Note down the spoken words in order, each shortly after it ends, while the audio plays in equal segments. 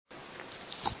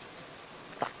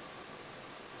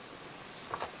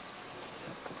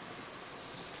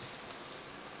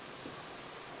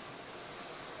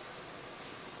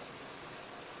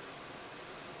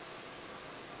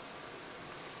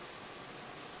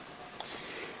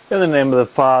In the name of the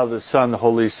Father, the Son, and the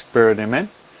Holy Spirit, amen.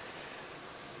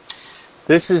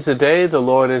 This is the day the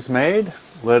Lord has made.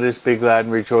 Let us be glad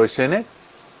and rejoice in it.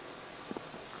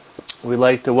 We'd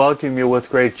like to welcome you with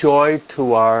great joy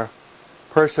to our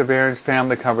Perseverance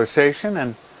Family Conversation,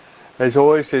 and as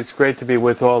always, it's great to be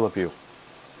with all of you.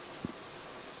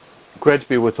 Great to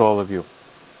be with all of you.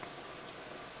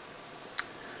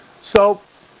 So,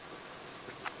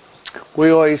 we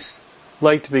always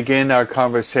like to begin our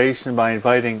conversation by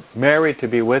inviting Mary to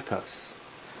be with us.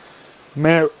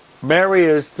 Mary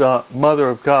is the Mother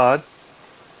of God.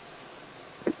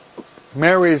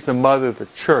 Mary is the Mother of the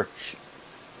Church.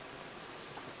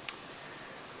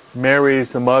 Mary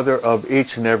is the Mother of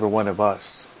each and every one of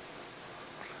us.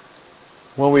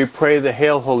 When we pray the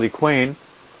Hail, Holy Queen,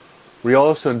 we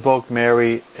also invoke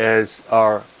Mary as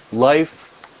our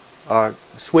life, our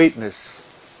sweetness,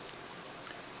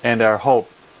 and our hope.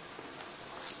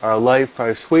 Our life,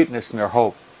 our sweetness, and our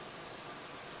hope.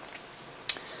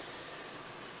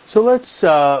 So let's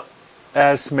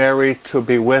ask Mary to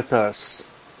be with us,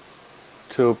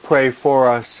 to pray for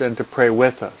us, and to pray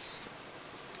with us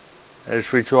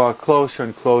as we draw closer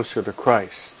and closer to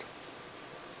Christ,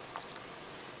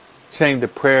 saying the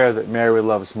prayer that Mary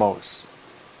loves most.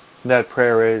 And that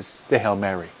prayer is the Hail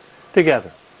Mary.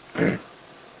 Together.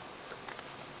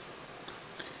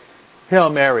 Hail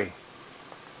Mary,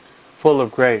 full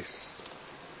of grace,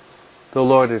 the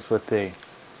Lord is with thee.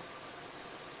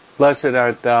 Blessed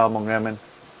art thou among women,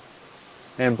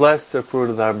 and blessed the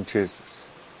fruit of thy womb, Jesus.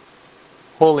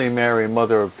 Holy Mary,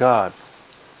 Mother of God,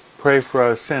 pray for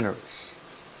us sinners,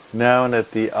 now and at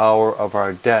the hour of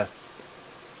our death.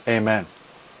 Amen.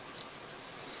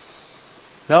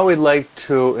 Now we'd like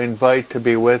to invite to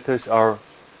be with us our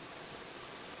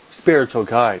spiritual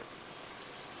guide.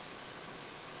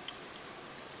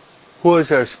 Who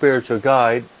is our spiritual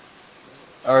guide?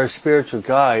 Our spiritual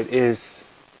guide is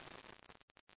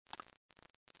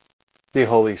the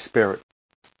Holy Spirit.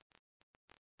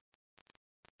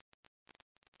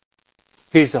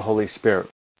 He's the Holy Spirit.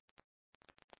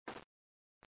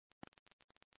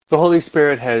 The Holy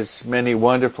Spirit has many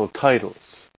wonderful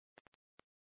titles.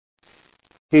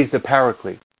 He's the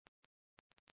Paraclete.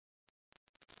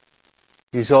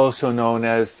 He's also known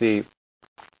as the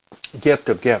Gift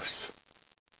of Gifts.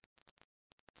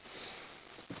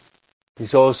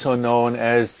 He's also known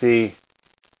as the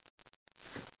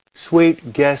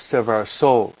sweet guest of our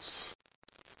souls.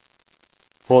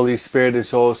 Holy Spirit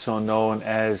is also known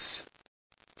as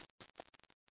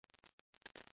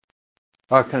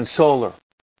our consoler.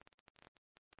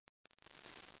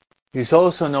 He's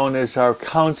also known as our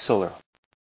counselor.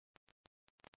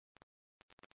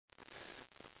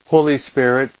 Holy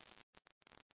Spirit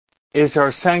is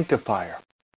our sanctifier.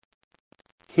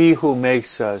 He who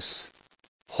makes us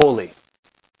holy.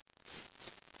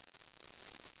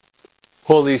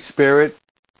 Holy Spirit,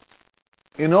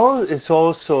 is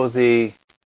also the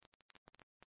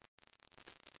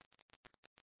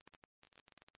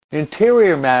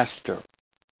interior master.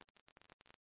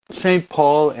 St.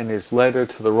 Paul, in his letter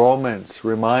to the Romans,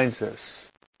 reminds us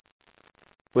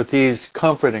with these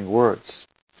comforting words.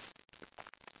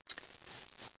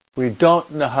 We don't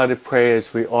know how to pray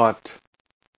as we ought,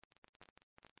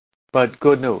 but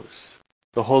good news.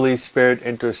 The Holy Spirit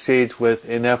intercedes with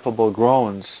ineffable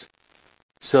groans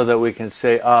so that we can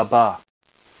say Abba,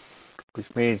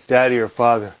 which means Daddy or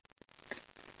Father.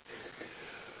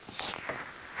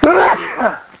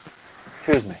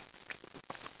 Excuse me.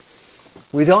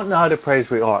 We don't know how to pray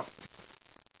as we ought,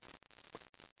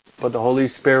 but the Holy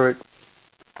Spirit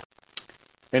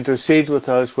intercedes with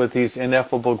us with these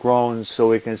ineffable groans so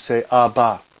we can say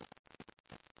Abba,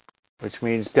 which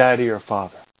means Daddy or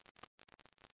Father.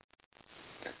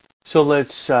 So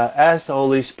let's ask the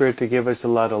Holy Spirit to give us a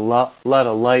lot of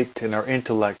light in our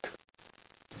intellect,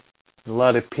 a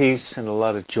lot of peace and a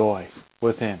lot of joy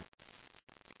within.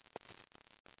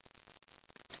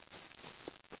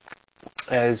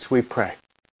 As we pray.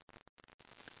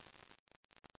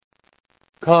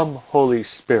 Come, Holy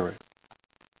Spirit,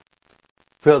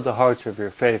 fill the hearts of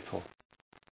your faithful,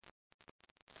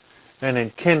 and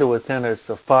enkindle within us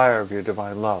the fire of your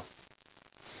divine love.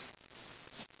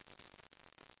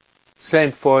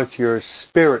 Send forth your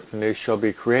Spirit, and they shall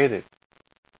be created.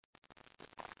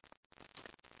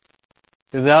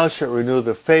 And thou shalt renew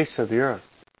the face of the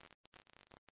earth.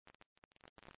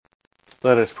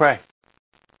 Let us pray.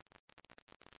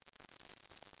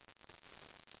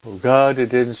 O God, who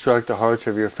did instruct the hearts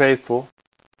of your faithful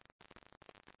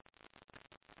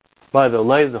by the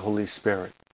light of the Holy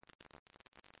Spirit,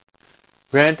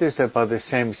 grant us that by the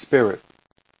same Spirit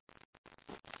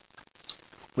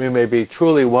we may be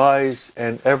truly wise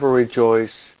and ever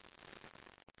rejoice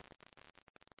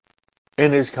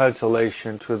in his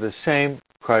consolation through the same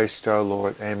Christ our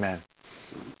Lord. Amen.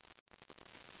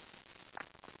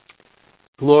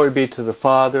 Glory be to the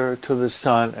Father, to the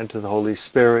Son, and to the Holy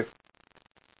Spirit,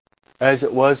 as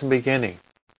it was in the beginning,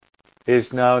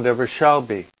 is now, and ever shall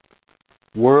be,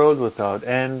 world without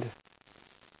end.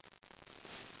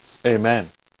 Amen.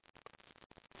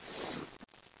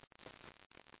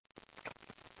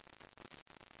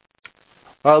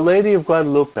 Our Lady of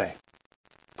Guadalupe,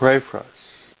 pray for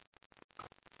us.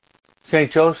 Saint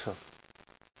Joseph,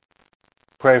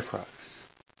 pray for us.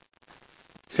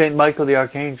 Saint Michael the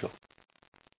Archangel,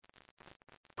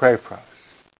 pray for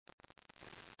us.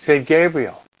 Saint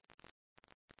Gabriel,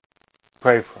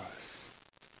 pray for us.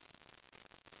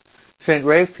 Saint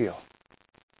Raphael,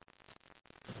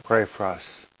 pray for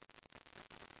us.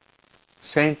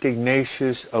 Saint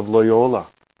Ignatius of Loyola,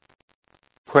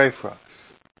 pray for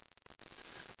us.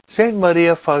 Saint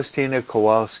Maria Faustina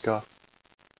Kowalska,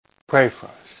 pray for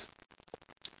us.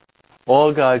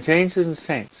 All God's angels and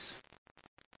saints,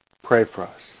 pray for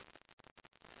us.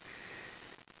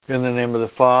 In the name of the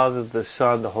Father, the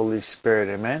Son, the Holy Spirit.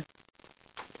 Amen.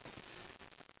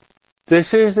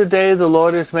 This is the day the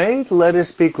Lord has made. Let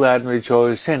us be glad and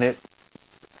rejoice in it.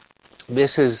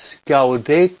 This is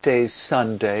Gaudete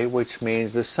Sunday, which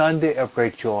means the Sunday of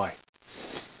great joy.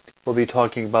 We'll be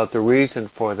talking about the reason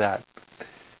for that.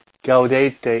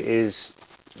 Gaudete is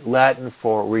Latin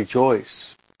for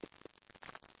rejoice.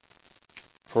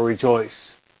 For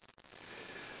rejoice.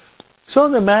 So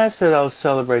in the Mass that I'll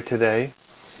celebrate today,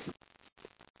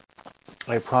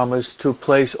 I promise to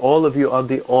place all of you on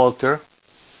the altar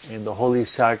in the holy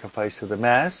sacrifice of the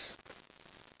Mass.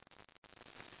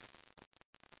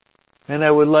 And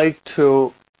I would like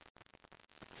to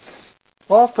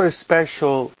offer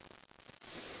special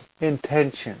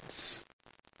intentions.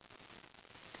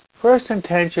 First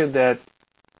intention, that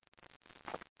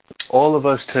all of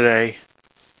us today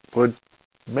would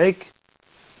make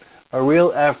a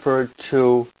real effort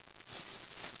to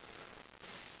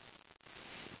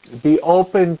be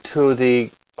open to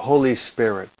the Holy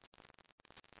Spirit.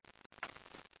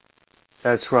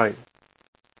 That's right.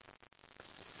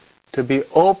 To be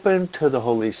open to the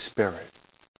Holy Spirit.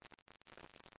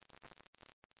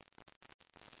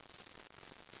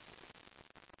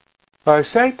 Our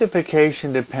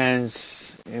sanctification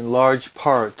depends in large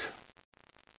part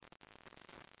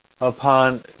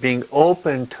upon being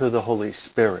open to the Holy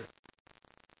Spirit.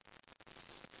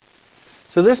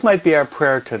 So this might be our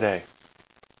prayer today.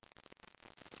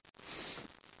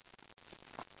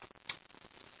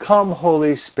 Come,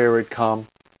 Holy Spirit, come.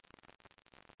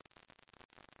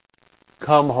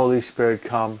 Come, Holy Spirit,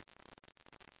 come.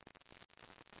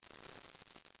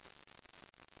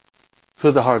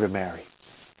 Through the heart of Mary.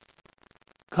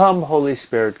 Come, Holy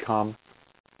Spirit, come.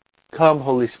 Come,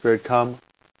 Holy Spirit, come.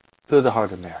 Through the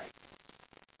heart of Mary.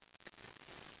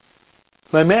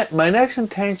 My next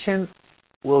intention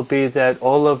will be that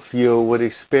all of you would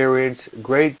experience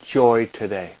great joy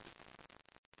today.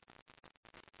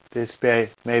 This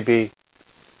may be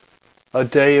a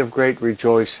day of great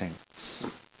rejoicing.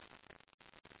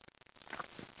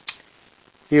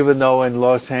 Even though in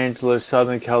Los Angeles,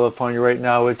 Southern California right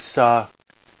now, it's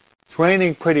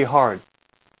raining pretty hard.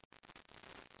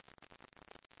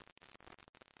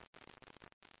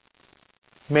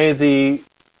 May the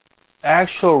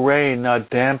actual rain not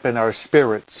dampen our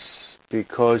spirits,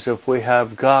 because if we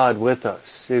have God with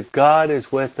us, if God is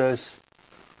with us,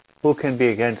 who can be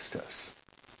against us?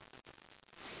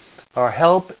 Our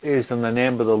help is in the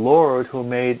name of the Lord who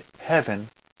made heaven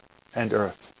and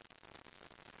earth.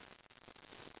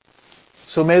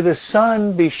 So may the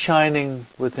sun be shining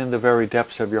within the very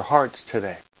depths of your hearts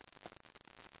today.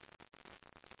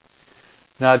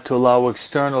 Not to allow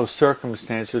external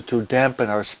circumstances to dampen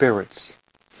our spirits.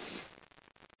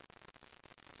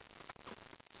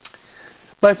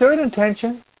 My third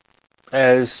intention,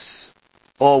 as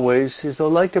always, is I'd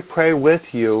like to pray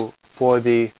with you for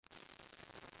the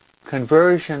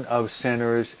conversion of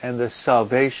sinners and the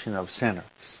salvation of sinners.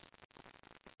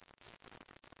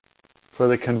 For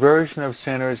the conversion of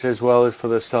sinners as well as for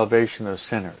the salvation of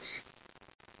sinners.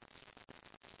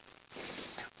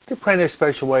 To pray in a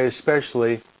special way,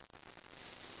 especially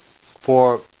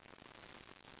for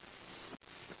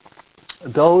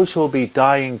those who will be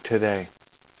dying today.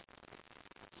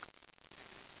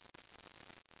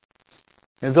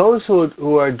 And those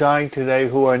who are dying today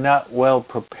who are not well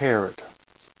prepared.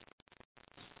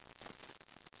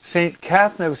 Saint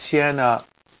Catherine of Siena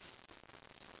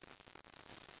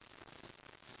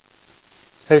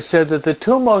has said that the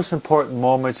two most important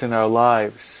moments in our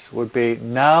lives would be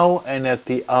now and at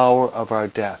the hour of our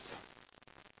death.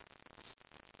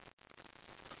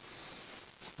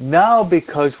 now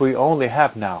because we only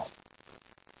have now.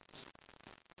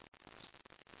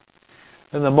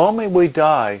 And the moment we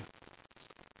die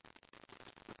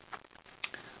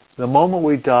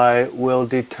will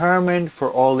determine for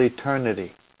all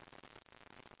eternity.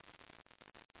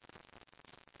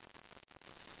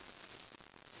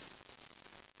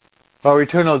 Our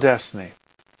eternal destiny.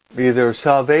 Either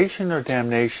salvation or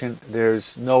damnation,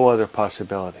 there's no other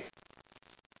possibility.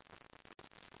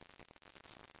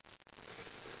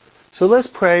 So let's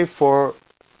pray for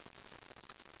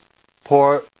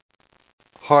poor,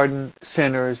 hardened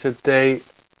sinners that they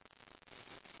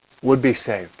would be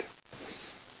saved.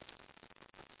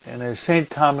 And as St.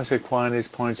 Thomas Aquinas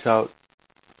points out,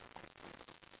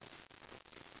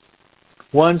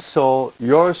 one soul,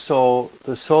 your soul,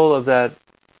 the soul of that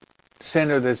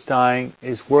sinner that's dying,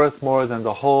 is worth more than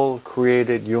the whole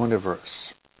created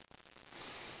universe.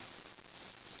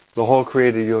 The whole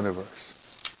created universe.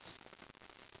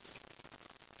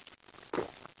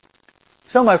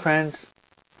 So, my friends,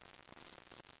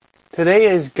 today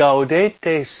is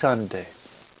Gaudete Sunday.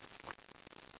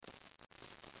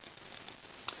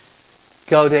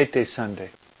 Gaudete Sunday.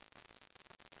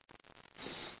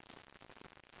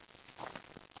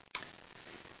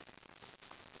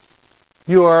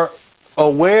 You are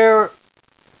aware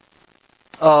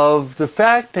of the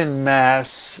fact in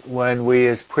Mass, when we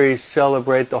as priests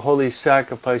celebrate the holy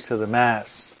sacrifice of the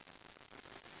Mass,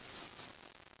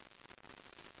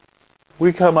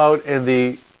 we come out in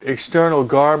the external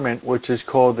garment which is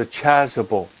called the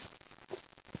chasuble.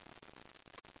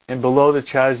 And below the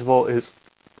chasuble is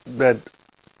that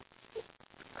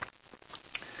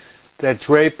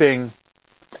draping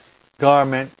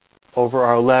garment over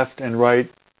our left and right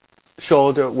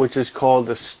shoulder, which is called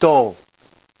the stole.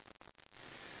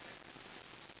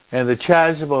 And the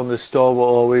chasuble and the stole will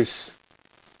always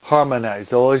harmonize.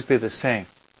 They'll always be the same.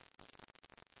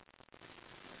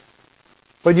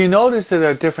 But you notice that there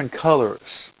are different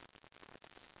colors.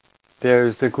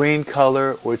 There's the green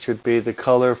color, which would be the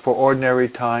color for ordinary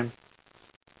time.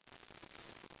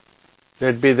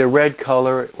 There'd be the red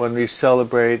color when we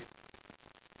celebrate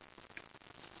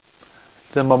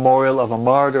the memorial of a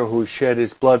martyr who shed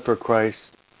his blood for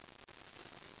Christ.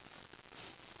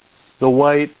 The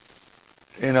white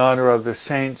in honor of the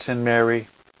saints and Mary.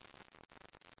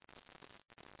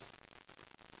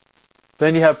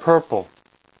 Then you have purple.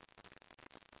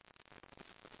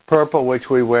 Purple, which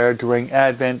we wear during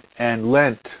Advent and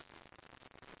Lent,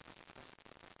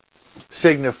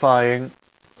 signifying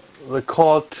the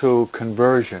call to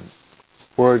conversion.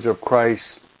 Words of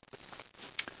Christ.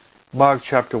 Mark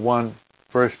chapter 1,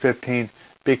 verse 15,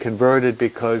 be converted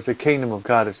because the kingdom of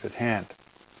God is at hand.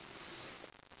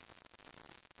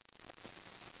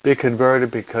 Be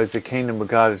converted because the kingdom of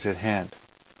God is at hand.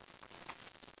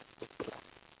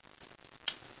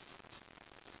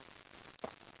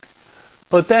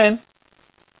 But then,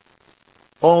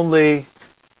 only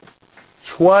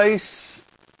twice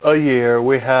a year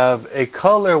we have a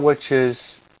color which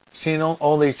is seen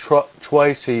only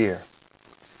twice a year.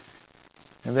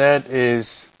 And that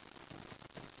is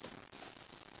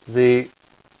the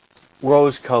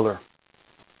rose color.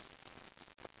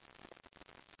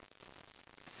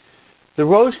 The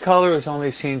rose color is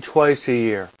only seen twice a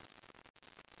year.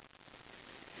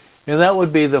 And that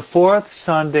would be the fourth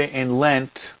Sunday in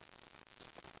Lent.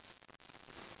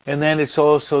 And then it's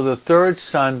also the third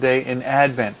Sunday in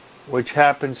Advent, which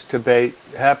happens to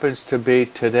be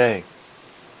today.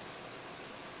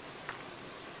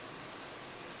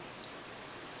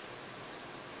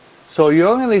 So you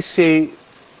only see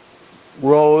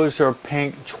rose or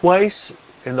pink twice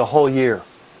in the whole year.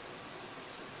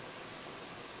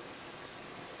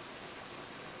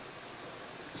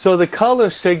 So the color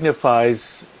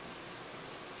signifies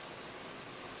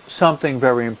something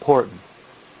very important.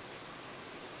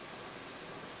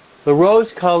 The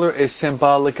rose color is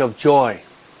symbolic of joy.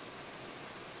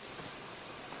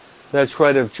 That's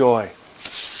right, of joy.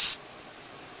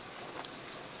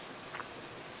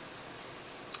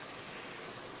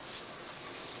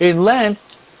 In Lent,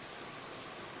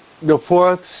 the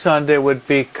fourth Sunday would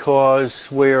be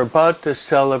because we're about to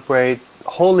celebrate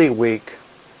Holy Week.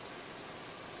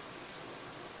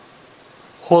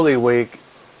 Holy Week,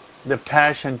 the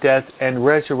Passion, Death, and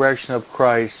Resurrection of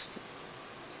Christ.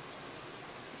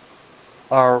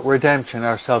 Our redemption,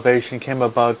 our salvation came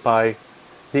about by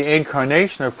the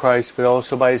incarnation of Christ, but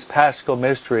also by His Paschal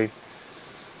mystery,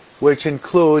 which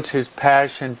includes His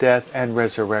passion, death, and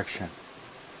resurrection.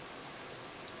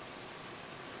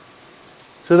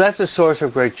 So that's a source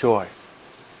of great joy.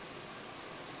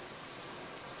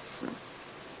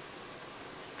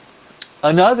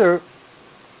 Another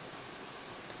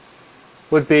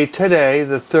would be today,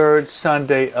 the third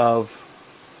Sunday of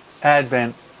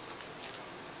Advent,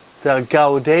 the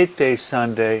Gaudete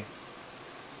Sunday,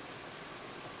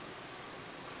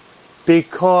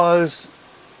 because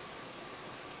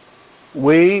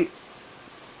we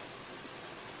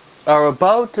are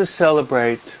about to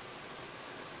celebrate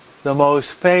the most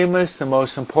famous, the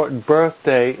most important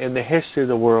birthday in the history of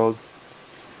the world.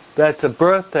 That's the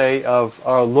birthday of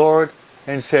our Lord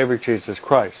and Savior Jesus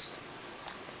Christ.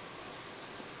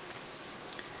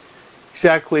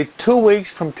 Exactly 2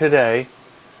 weeks from today,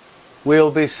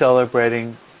 we'll be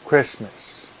celebrating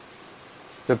Christmas,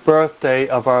 the birthday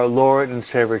of our Lord and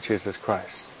Savior Jesus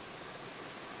Christ.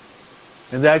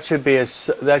 And that should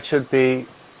be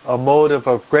a motive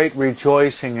of great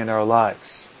rejoicing in our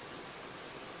lives.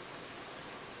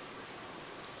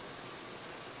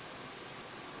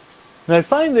 And I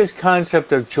find this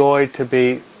concept of joy to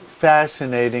be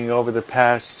fascinating over the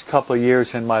past couple of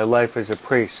years in my life as a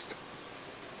priest.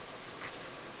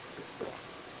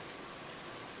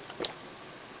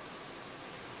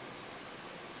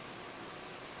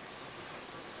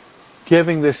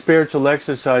 Giving the spiritual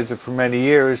exercise for many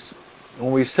years,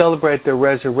 when we celebrate the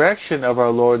resurrection of our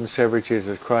Lord and Savior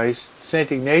Jesus Christ,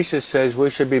 St. Ignatius says we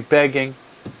should be begging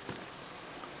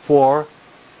for,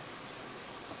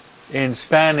 in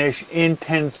Spanish,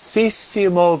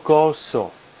 intensísimo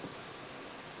gozo,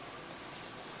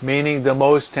 meaning the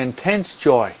most intense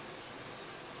joy,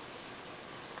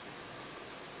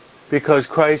 because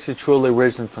Christ is truly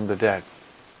risen from the dead.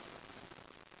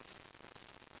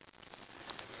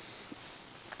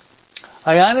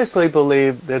 I honestly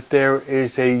believe that there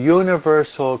is a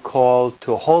universal call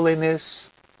to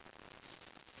holiness,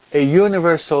 a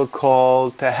universal call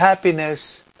to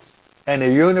happiness, and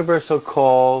a universal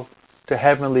call to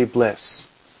heavenly bliss.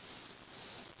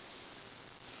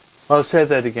 I'll say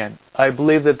that again. I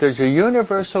believe that there's a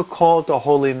universal call to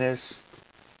holiness,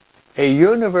 a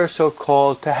universal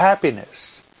call to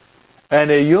happiness, and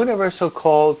a universal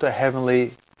call to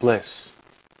heavenly bliss.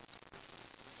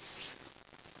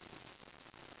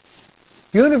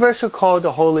 Universal call to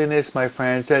holiness, my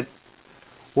friends, that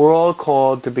we're all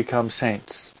called to become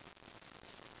saints.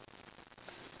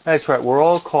 That's right, we're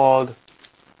all called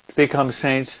to become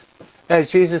saints. As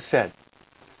Jesus said,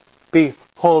 be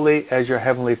holy as your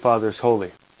heavenly Father is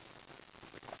holy.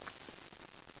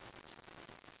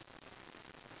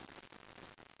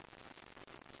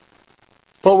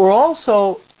 But we're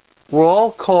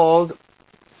all called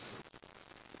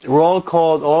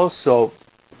also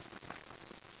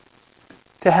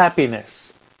to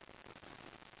happiness.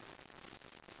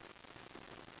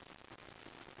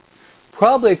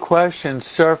 Probably a question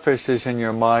surfaces in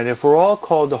your mind: if we're all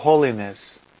called to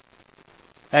holiness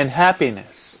and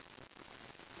happiness,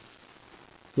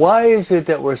 why is it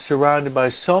that we're surrounded by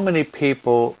so many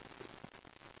people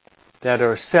that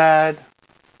are sad,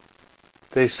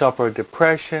 they suffer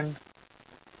depression,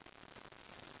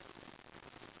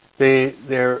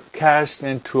 they're cast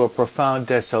into a profound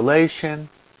desolation,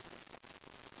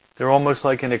 they're almost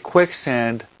like in a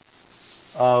quicksand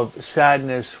of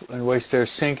sadness in which they're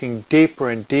sinking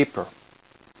deeper and deeper?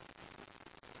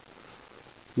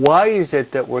 Why is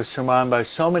it that we're surrounded by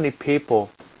so many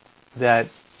people that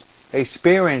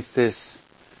experience this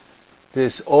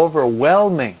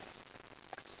overwhelming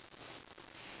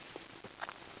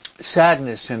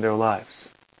sadness in their lives?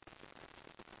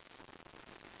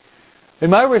 And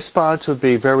my response would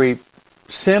be very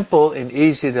simple and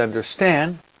easy to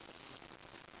understand.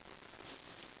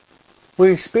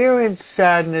 We experience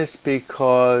sadness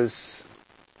because,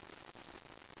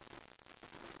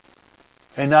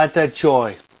 and not that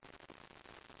joy,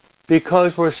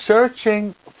 because we're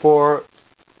searching for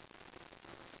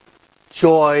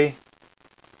joy,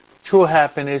 true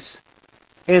happiness,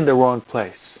 in the wrong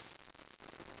place.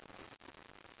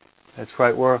 That's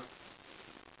right, we're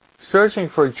searching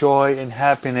for joy and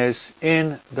happiness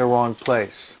in the wrong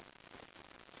place.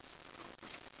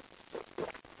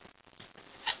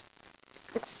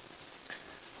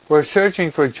 We're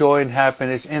searching for joy and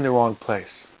happiness in the wrong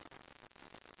place.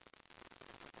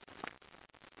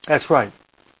 That's right.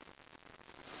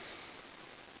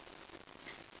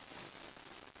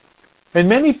 And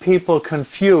many people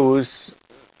confuse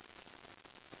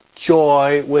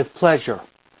joy with pleasure.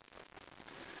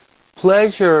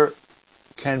 Pleasure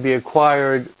can be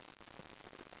acquired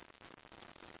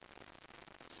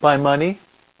by money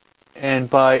and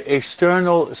by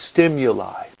external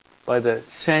stimuli, by the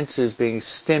senses being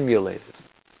stimulated.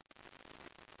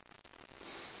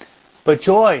 But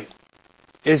joy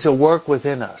is a work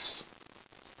within us.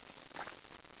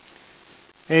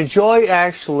 And joy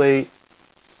actually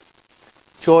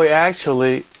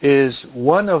is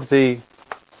one of the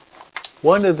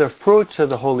one of the fruits of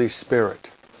the Holy Spirit.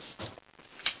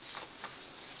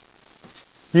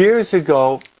 Years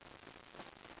ago,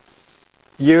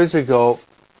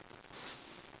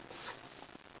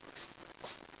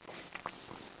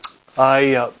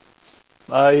 I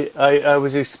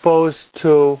was exposed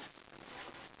to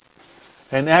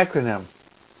an acronym,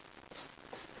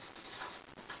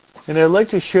 and I'd like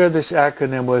to share this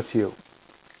acronym with you.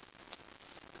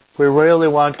 We really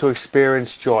want to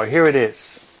experience joy. Here it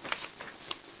is.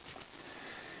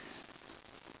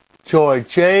 Joy,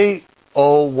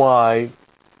 J-O-Y,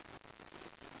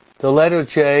 the letter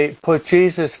J, put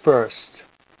Jesus first.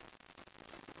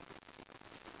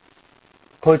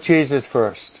 Put Jesus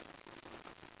first.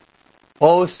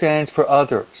 O stands for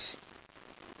others.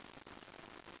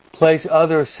 Place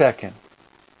others second.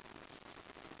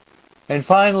 And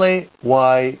finally,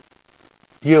 Y,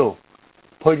 you.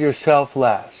 Put yourself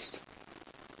last.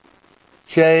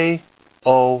 J-O-Y.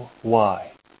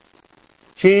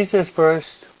 Jesus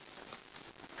first,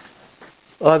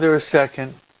 others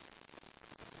second,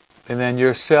 and then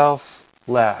yourself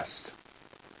last.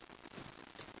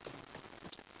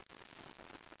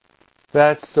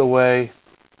 That's the way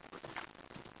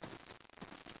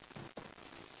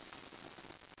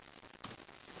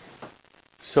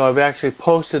so I've actually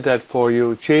posted that for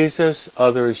you. Jesus,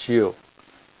 others, you.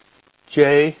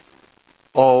 J-O-Y.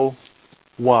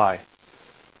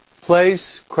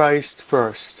 Place Christ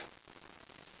first.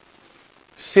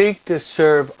 Seek to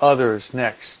serve others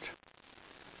next.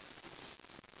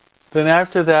 Then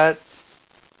after that,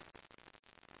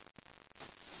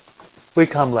 we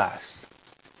come last.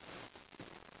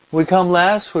 We come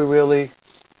last, we really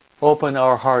open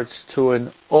our hearts to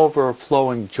an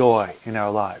overflowing joy in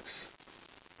our lives.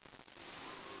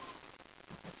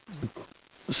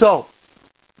 So,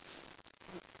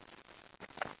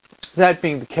 that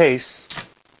being the case,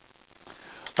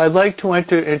 I'd like to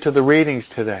enter into the readings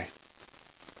today.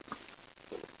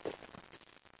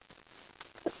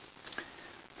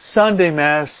 Sunday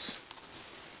Mass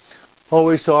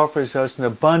always offers us an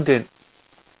abundant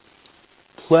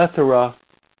plethora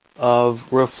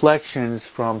of reflections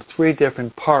from 3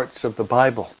 different parts of the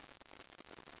Bible.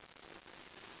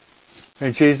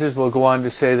 And Jesus will go on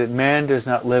to say that man does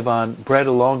not live on bread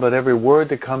alone, but every word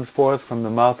that comes forth from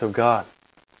the mouth of God.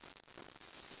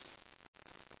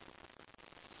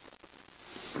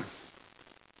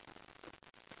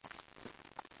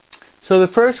 So the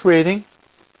first reading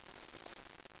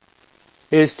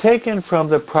is taken from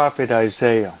the prophet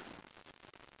Isaiah.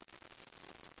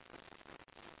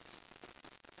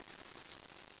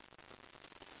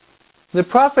 The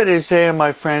prophet Isaiah,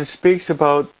 my friends, speaks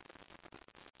about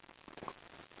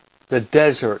the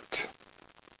desert.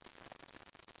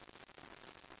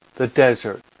 The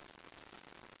desert.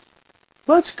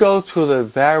 Let's go through the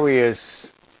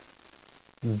various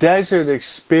desert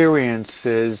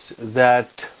experiences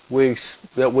that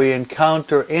we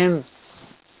encounter in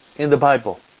the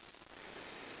Bible,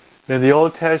 in the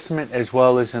Old Testament as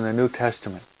well as in the New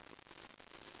Testament.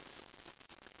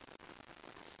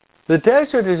 The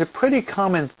desert is a pretty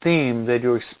common theme that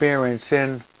you experience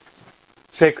in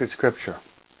sacred scripture.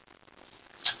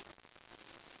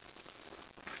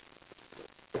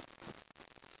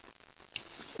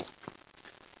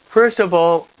 First of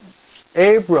all,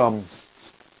 Abram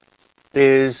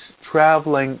is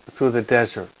traveling through the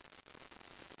desert,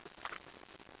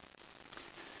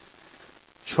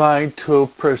 trying to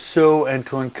pursue and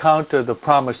to encounter the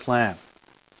promised land.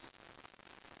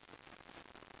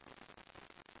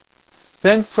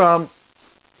 Then from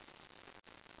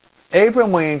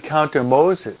Abram we encounter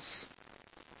Moses.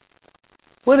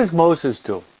 What does Moses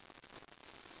do?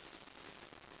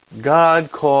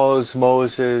 God calls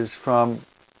Moses from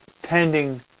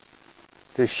tending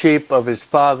the sheep of his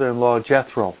father-in-law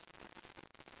Jethro.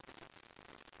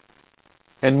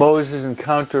 And Moses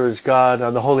encounters God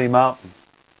on the holy mountain.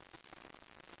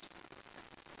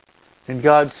 And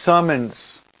God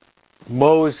summons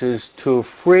Moses to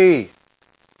free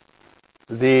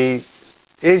the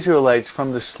Israelites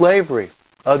from the slavery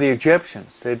of the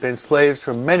Egyptians. They'd been slaves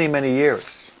for many, many years.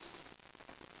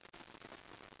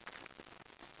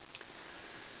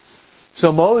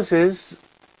 So Moses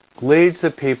leads the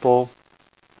people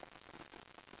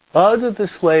out of the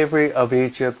slavery of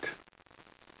Egypt,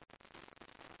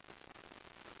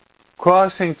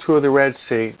 crossing through the Red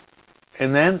Sea,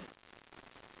 and then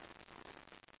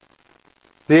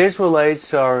the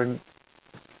Israelites are in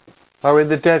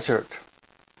the desert,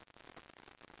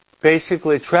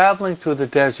 basically traveling through the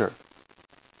desert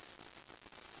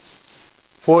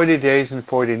 40 days and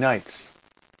 40 nights.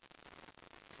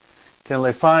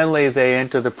 Till finally they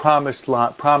enter the promised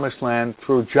land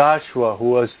through Joshua,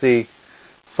 who was the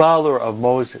follower of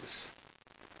Moses.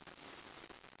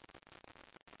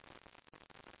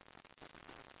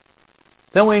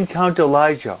 Then we encounter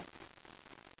Elijah.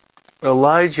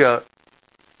 Elijah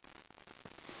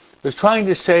was trying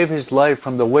to save his life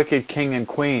from the wicked king and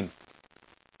queen.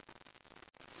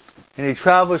 And he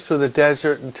travels through the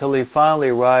desert until he finally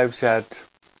arrives at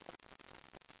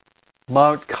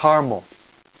Mount Carmel,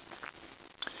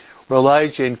 where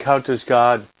Elijah encounters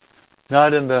God,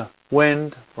 not in the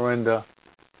wind or in the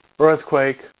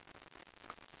earthquake,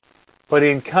 but he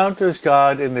encounters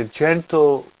God in the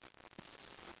gentle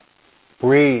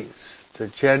breeze, the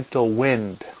gentle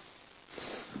wind.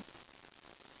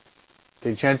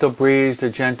 The gentle breeze, the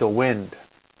gentle wind.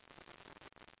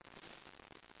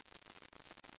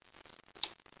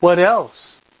 What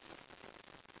else?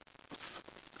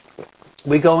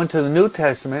 We go into the New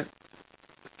Testament,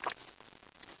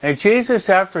 and Jesus,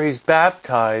 after he's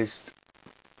baptized,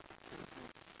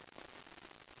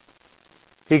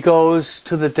 he goes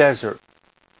to the desert.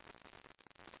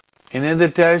 And in the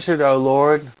desert, our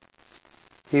Lord,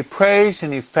 he prays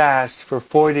and he fasts for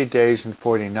 40 days and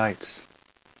 40 nights.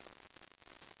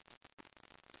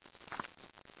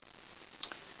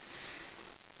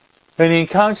 And he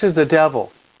encounters the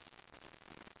devil.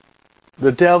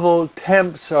 The devil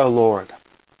tempts our Lord.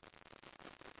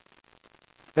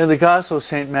 In the Gospel of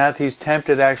St. Matthew, he's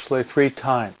tempted actually 3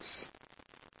 times.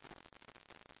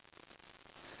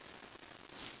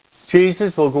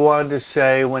 Jesus will go on to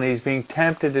say, when he's being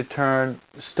tempted to turn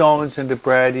stones into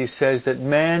bread, he says that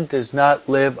man does not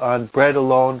live on bread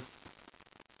alone,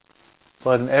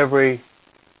 but in every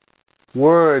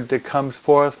word that comes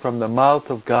forth from the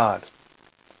mouth of God.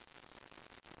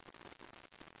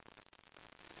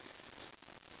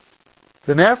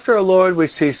 Then after our Lord, we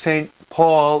see St.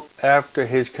 Paul, after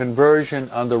his conversion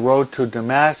on the road to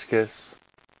Damascus,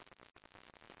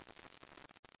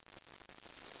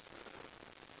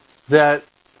 that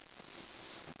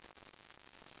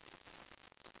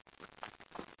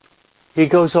he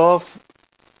goes off,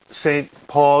 St.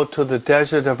 Paul, to the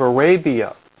desert of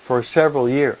Arabia for several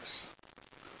years,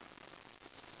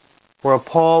 where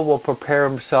Paul will prepare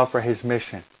himself for his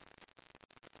mission.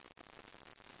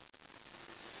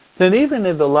 Then even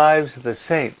in the lives of the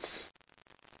saints,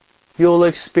 you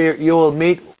will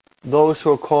meet those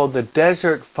who are called the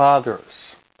Desert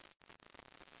Fathers.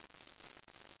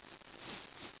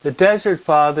 The Desert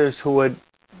Fathers who would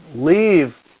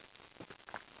leave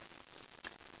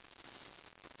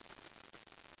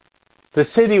the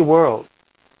city world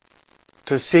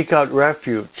to seek out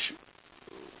refuge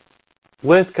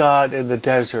with God in the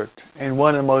desert. And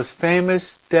one of the most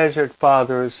famous Desert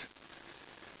Fathers,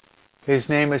 his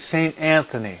name is St.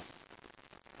 Anthony.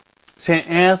 St.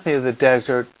 Anthony of the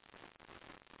Desert,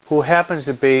 who happens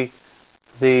to be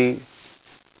the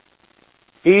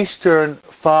Eastern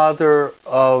father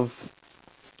of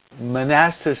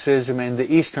monasticism in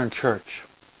the Eastern Church.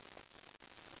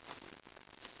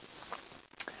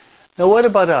 Now what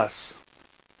about us?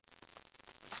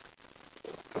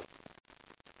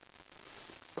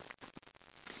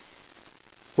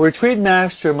 A retreat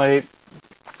master might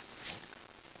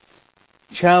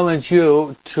challenge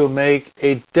you to make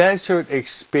a desert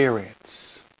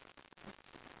experience.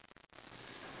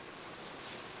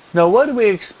 Now, what do we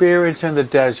experience in the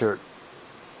desert?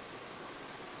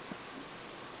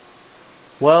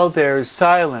 Well, there's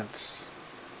silence.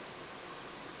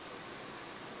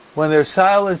 When there's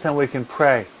silence, then we can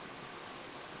pray.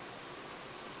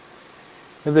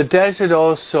 In the desert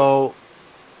also,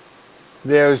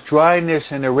 there's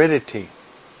dryness and aridity.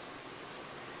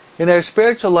 In our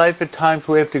spiritual life, at times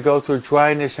we have to go through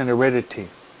dryness and aridity.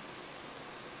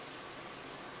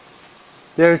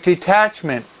 There's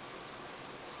detachment.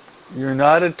 You're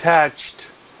not attached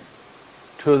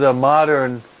to the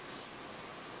modern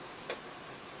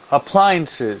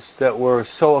appliances that we're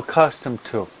so accustomed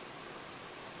to.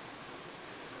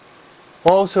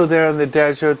 Also there in the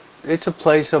desert, it's a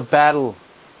place of battle.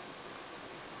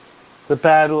 The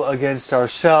battle against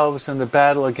ourselves and the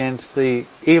battle against the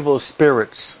evil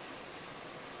spirits.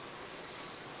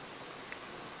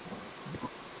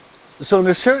 So in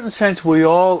a certain sense, we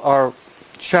all are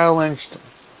challenged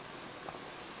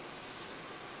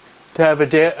to have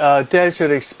a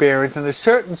desert experience. In a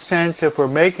certain sense, if we're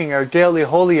making our daily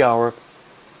holy hour,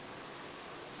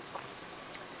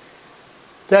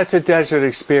 that's a desert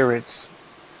experience.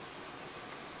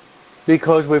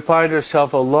 Because we find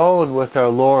ourselves alone with our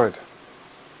Lord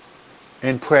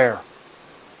in prayer.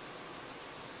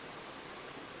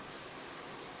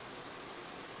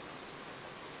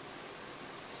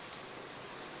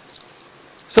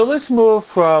 So let's move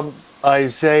from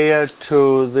Isaiah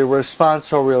to the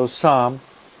responsorial psalm.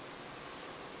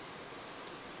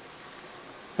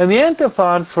 And the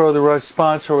antiphon for the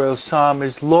responsorial psalm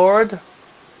is, Lord,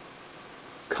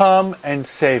 come and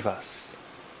save us.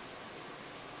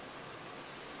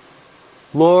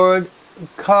 Lord,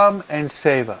 come and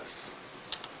save us.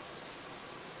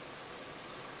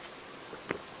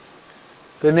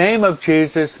 The name of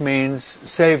Jesus means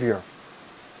Savior.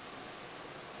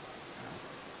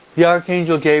 The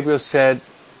Archangel Gabriel said,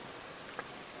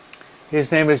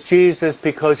 his name is Jesus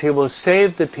because he will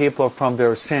save the people from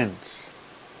their sins.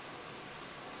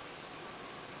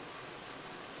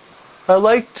 I'd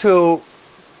like to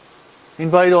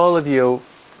invite all of you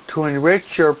to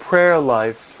enrich your prayer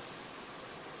life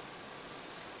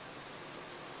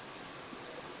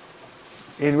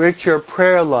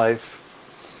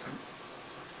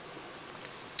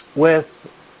with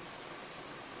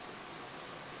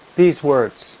these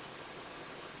words.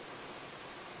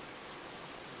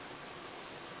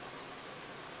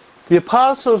 The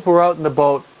apostles were out in the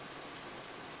boat,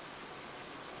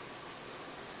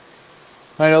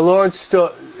 and the Lord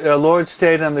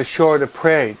stayed on the shore to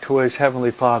pray to his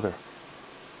heavenly Father.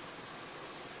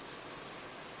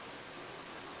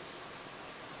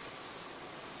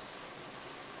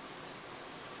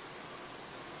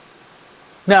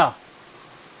 Now,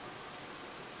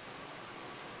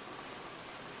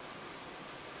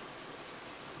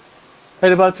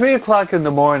 at about 3 o'clock in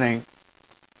the morning,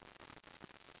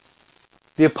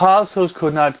 the apostles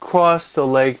could not cross the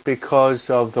lake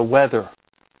because of the weather.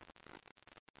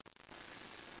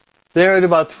 There at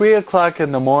about 3 o'clock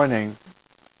in the morning,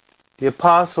 the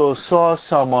apostles saw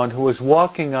someone who was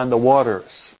walking on the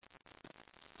waters.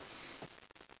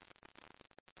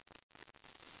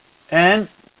 And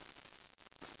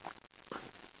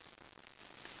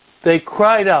they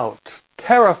cried out,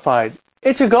 terrified,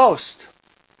 "It's a ghost!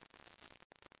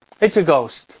 It's a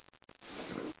ghost!"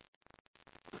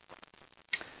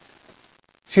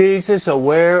 Jesus,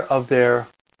 aware of their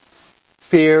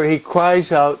fear, he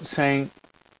cries out saying,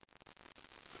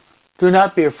 "Do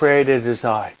not be afraid, it is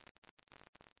I."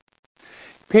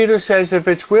 Peter says, "If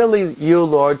it's really you,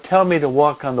 Lord, tell me to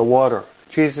walk on the water."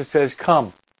 Jesus says,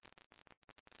 "Come."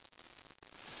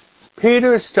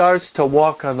 Peter starts to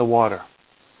walk on the water.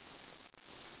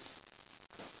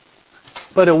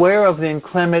 But aware of the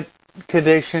inclement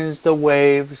conditions, the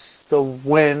waves, the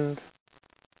wind,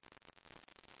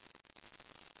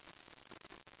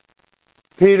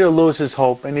 Peter loses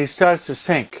hope and he starts to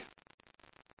sink.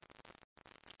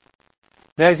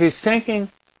 And as he's sinking,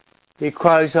 he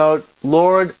cries out,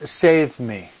 "Lord, save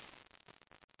me.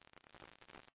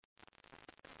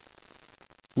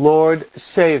 Lord,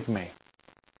 save me."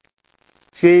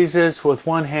 Jesus, with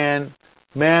one hand,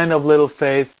 man of little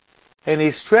faith, and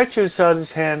he stretches out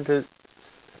his hand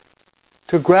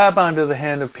to grab onto the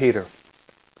hand of Peter.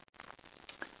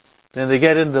 Then they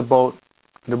get into the boat.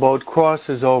 The boat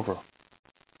crosses over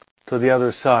to the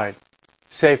other side,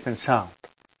 safe and sound.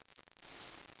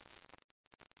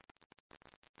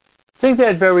 I think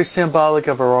that's very symbolic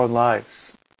of our own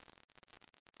lives.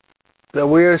 That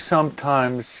we are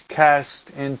sometimes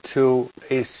cast into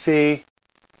a sea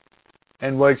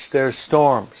in which there are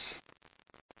storms.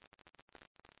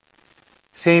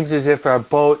 Seems as if our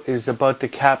boat is about to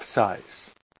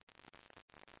capsize.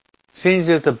 Seems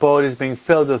as if the boat is being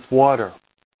filled with water.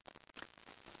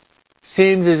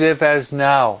 Seems as if, as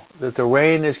now, that the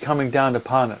rain is coming down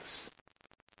upon us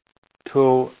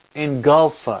to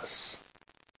engulf us.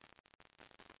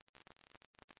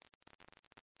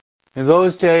 In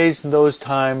those days, in those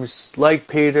times, like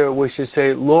Peter, we should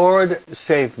say, "Lord,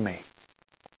 save me.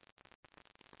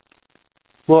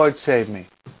 Lord, save me."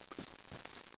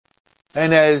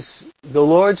 And as the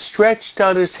Lord stretched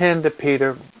out his hand to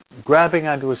Peter, grabbing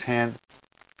onto his hand,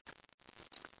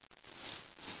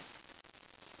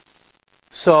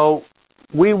 so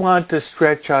we want to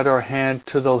stretch out our hand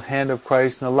to the hand of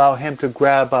Christ and allow him to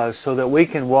grab us so that we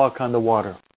can walk on the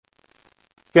water,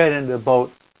 get into the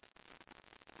boat,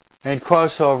 and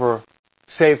cross over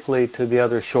safely to the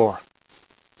other shore.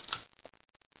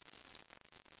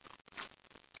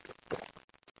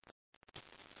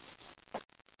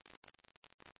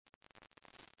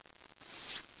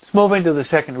 Let's move into the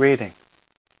second reading.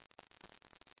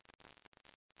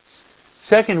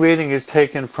 Second reading is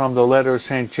taken from the letter of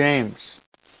St. James,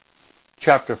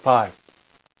 chapter 5.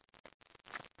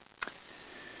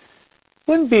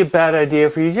 Wouldn't be a bad idea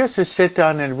for you just to sit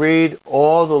down and read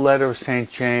all the letter of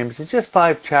St. James. It's just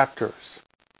 5 chapters.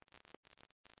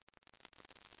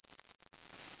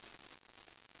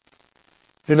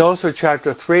 And also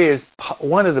chapter 3 is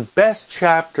one of the best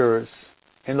chapters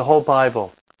in the whole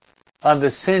Bible on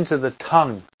the sins of the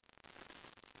tongue.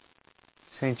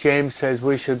 St. James says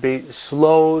we should be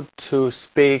slow to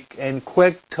speak and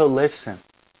quick to listen.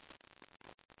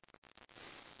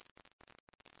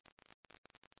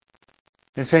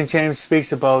 And St. James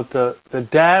speaks about the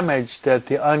damage that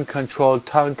the uncontrolled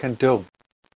tongue can do.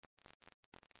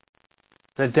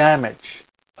 The damage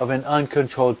of an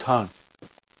uncontrolled tongue.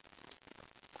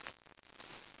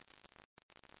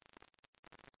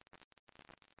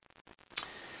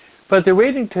 But the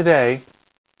reading today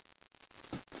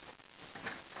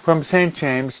from St.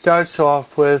 James starts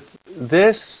off with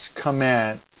this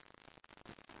command.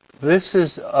 This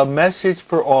is a message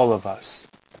for all of us.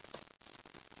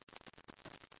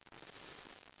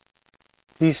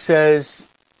 He says,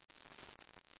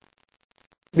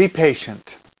 be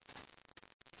patient.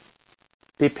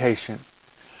 Be patient.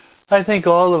 I think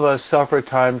all of us suffer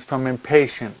times from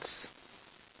impatience.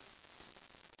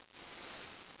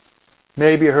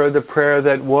 Maybe you heard the prayer of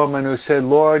that woman who said,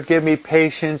 Lord, give me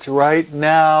patience right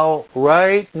now,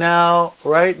 right now,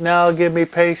 right now, give me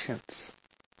patience.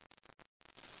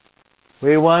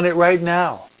 We want it right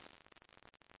now.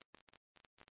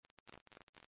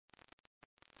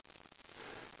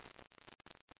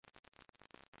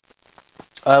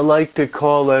 I like to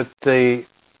call it the,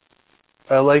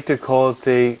 if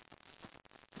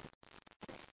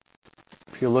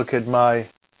you look at my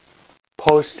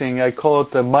posting, I call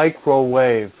it the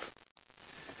microwave.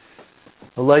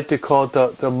 I like to call it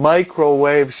the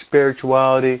microwave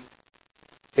spirituality,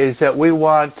 is that we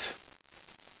want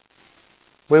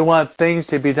things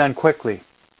to be done quickly.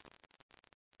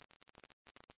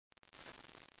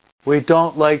 We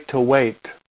don't like to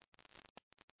wait.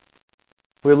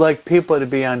 We like people to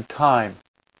be on time.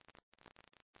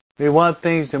 We want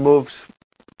things to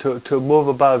move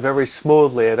about very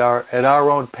smoothly at our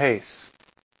own pace.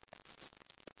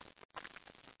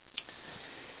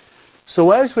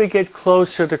 So as we get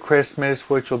closer to Christmas,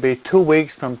 which will be 2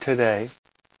 weeks from today,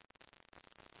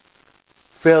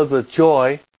 filled with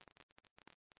joy,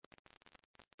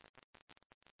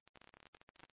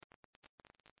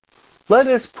 let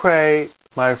us pray,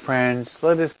 my friends,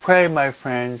 for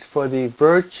the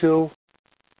virtue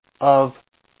of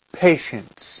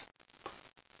patience.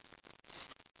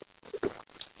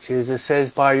 Jesus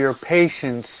says, by your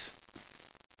patience,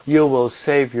 you will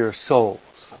save your souls.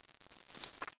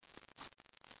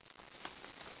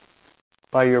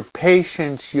 By your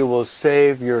patience, you will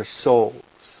save your souls.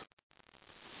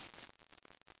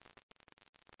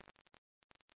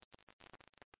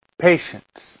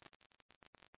 Patience.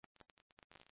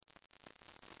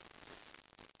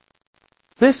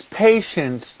 This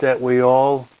patience that we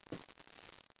all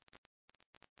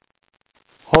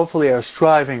hopefully are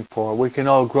striving for, we can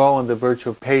all grow in the virtue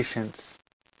of patience.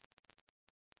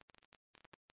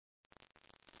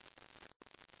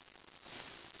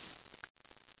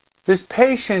 This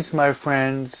patience, my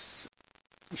friends,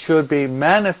 should be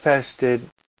manifested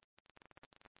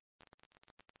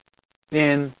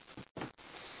in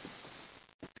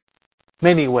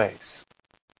many ways.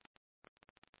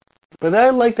 But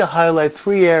I'd like to highlight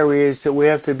 3 areas that we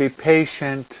have to be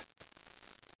patient.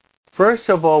 First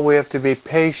of all, we have to be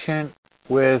patient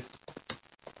with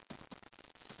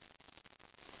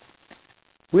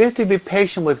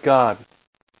God.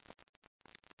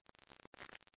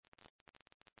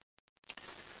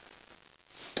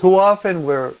 Too often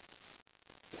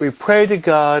we pray to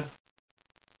God,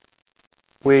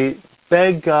 we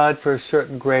beg God for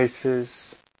certain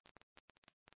graces,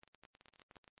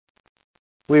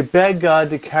 we beg God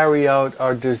to carry out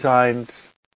our designs.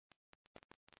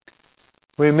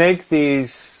 We make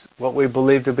these, what we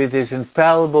believe to be these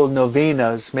infallible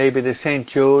novenas, maybe to St.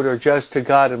 Jude or just to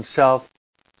God Himself.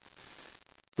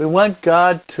 We want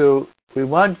God to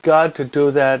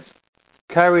do that,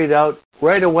 carried out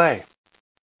right away.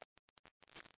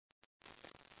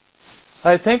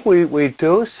 I think we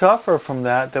do suffer from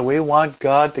that we want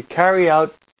God to carry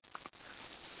out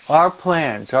our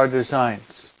plans, our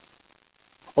designs,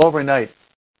 overnight,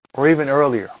 or even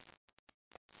earlier.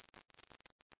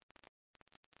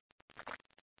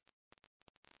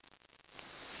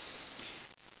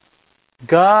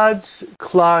 God's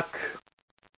clock,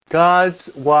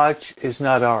 God's watch is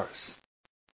not ours.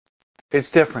 It's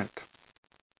different.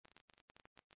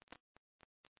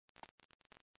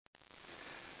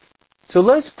 So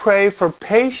let's pray for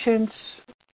patience.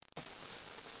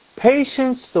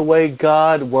 Patience the way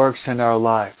God works in our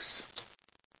lives.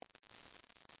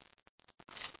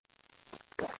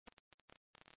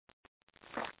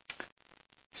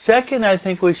 Second, I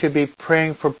think we should be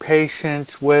praying for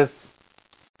patience with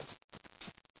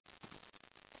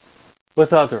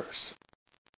others.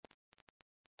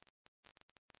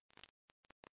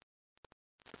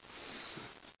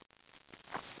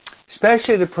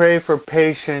 especially to pray for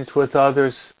patience with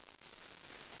others,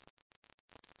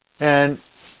 and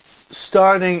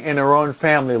starting in our own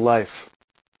family life.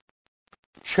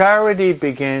 Charity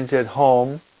begins at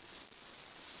home,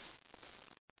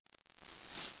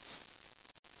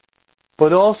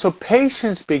 but also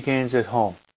patience begins at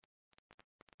home.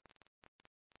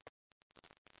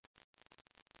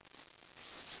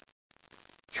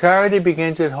 Charity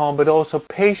begins at home, but also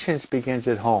patience begins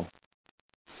at home.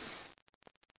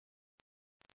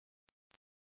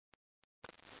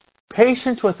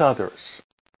 Patience with others.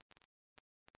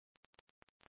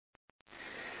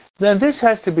 Then this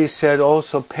has to be said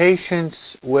also,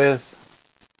 patience with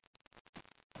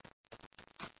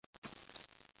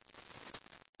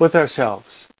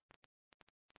ourselves.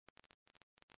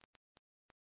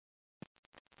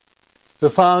 The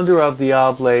founder of the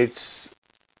Oblates,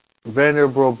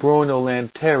 Venerable Bruno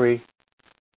Lanteri,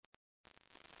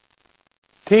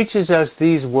 teaches us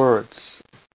these words.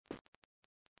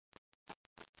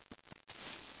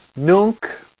 Nunc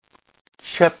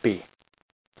cepi.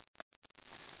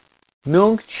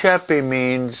 Nunc cepi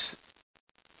means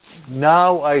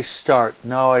now I start,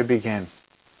 now I begin.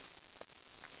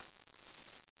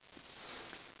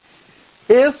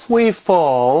 If we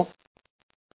fall,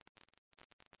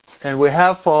 and we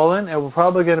have fallen, and we're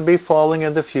probably going to be falling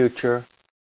in the future,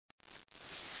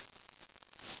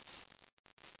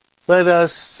 let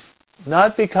us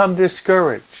not become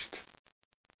discouraged,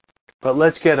 but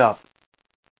let's get up.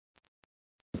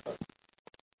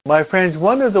 My friends,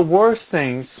 one of the worst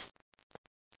things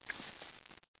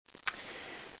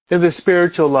in the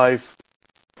spiritual life,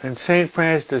 and St.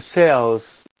 Francis de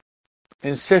Sales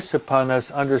insists upon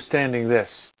us understanding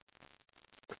this.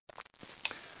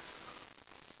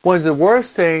 One of the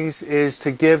worst things is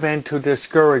to give in to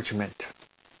discouragement.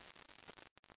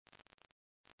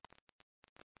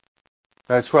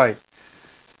 That's right.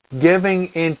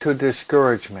 Giving into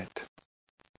discouragement.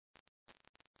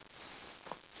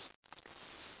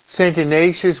 St.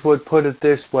 Ignatius would put it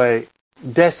this way,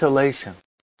 desolation.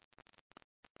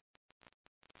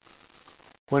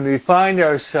 When we find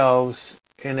ourselves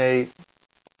in a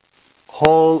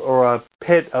hole or a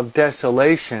pit of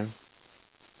desolation,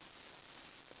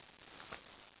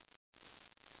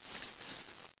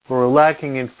 we're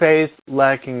lacking in faith,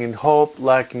 lacking in hope,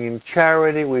 lacking in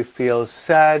charity, we feel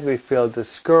sad, we feel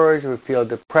discouraged, we feel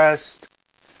depressed,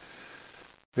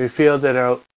 we feel that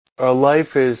our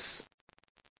life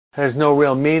has no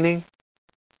real meaning.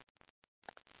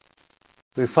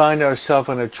 We find ourselves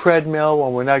on a treadmill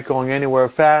when we're not going anywhere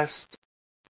fast.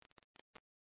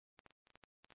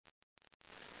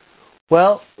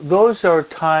 Well, those are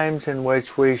times in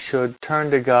which we should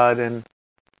turn to God and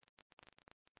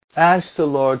ask the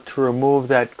Lord to remove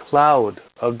that cloud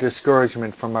of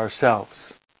discouragement from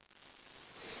ourselves.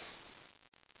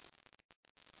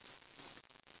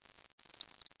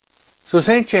 So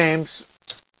St. James,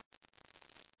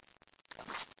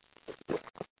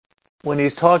 when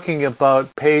he's talking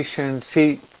about patience,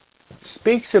 he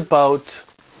speaks about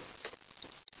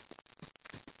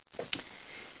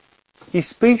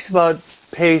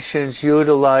patience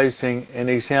utilizing an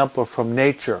example from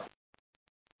nature.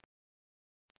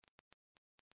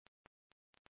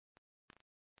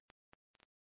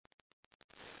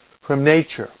 From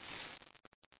nature.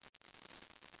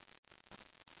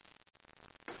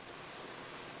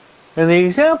 And the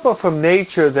example from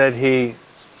nature that he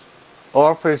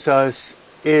offers us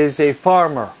is a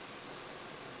farmer.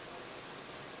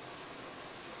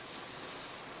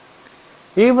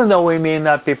 Even though we may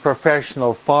not be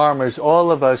professional farmers, all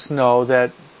of us know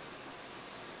that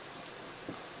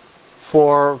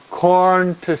for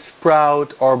corn to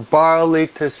sprout or barley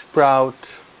to sprout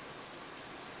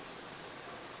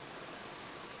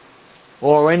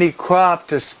or any crop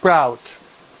to sprout,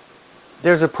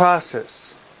 there's a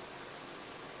process.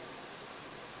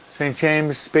 St.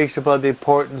 James speaks about the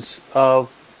importance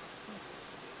of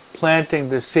planting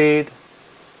the seed.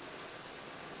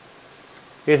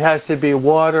 It has to be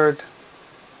watered.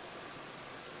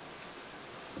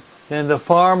 Then the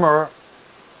farmer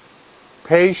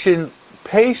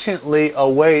patiently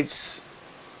awaits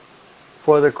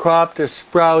for the crop to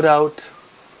sprout up,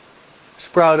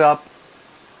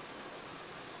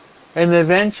 and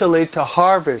eventually to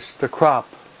harvest the crop.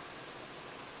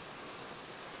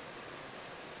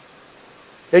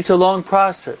 It's a long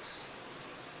process.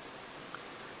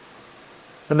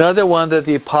 Another one that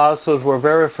the apostles were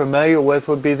very familiar with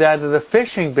would be that of the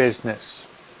fishing business.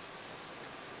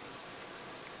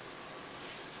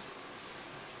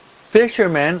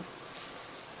 Fishermen,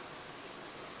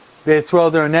 they throw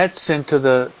their nets into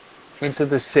the into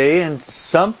the sea, and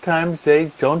sometimes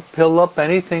they don't pull up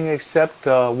anything except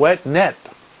a wet net.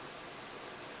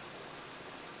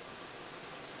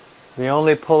 They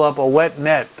only pull up a wet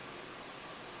net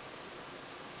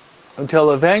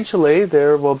until eventually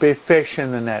there will be fish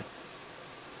in the net.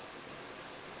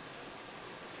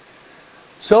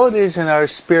 So it is in our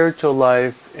spiritual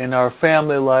life, in our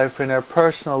family life, in our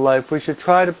personal life. We should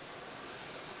try to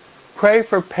pray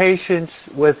for patience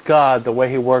with God the way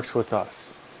He works with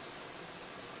us.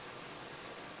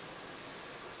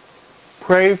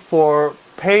 Pray for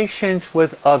patience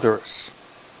with others,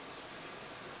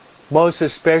 most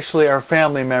especially our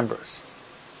family members.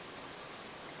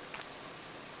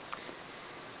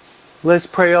 Let's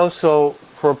pray also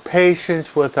for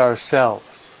patience with ourselves.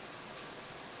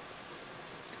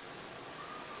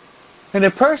 And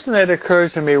a person that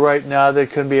occurs to me right now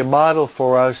that can be a model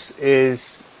for us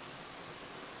is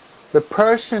the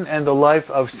person and the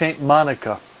life of Saint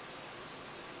Monica.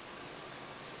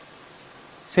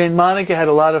 Saint Monica had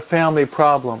a lot of family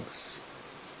problems.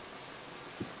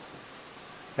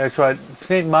 That's right.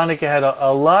 Saint Monica had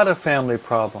a lot of family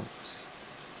problems.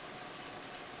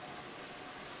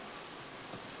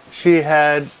 She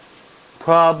had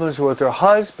problems with her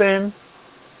husband,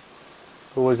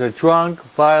 who was a drunk,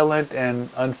 violent, and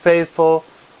unfaithful.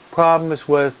 Problems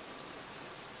with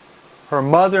her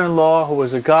mother-in-law, who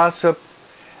was a gossip.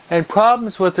 And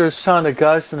problems with her son,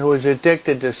 Augustine, who was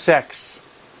addicted to sex.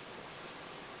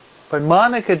 But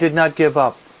Monica did not give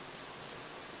up.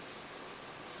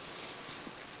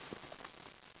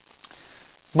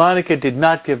 Monica did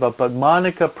not give up, but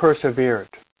Monica persevered.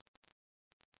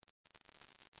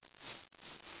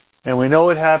 And we know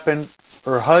what happened.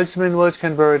 Her husband was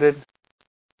converted.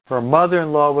 Her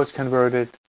mother-in-law was converted.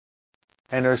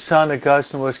 And her son,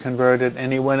 Augustine, was converted.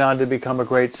 And he went on to become a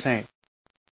great saint.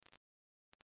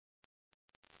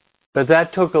 But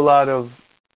that took a lot of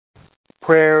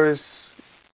prayers,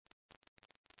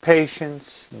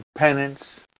 patience, and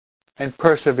penance, and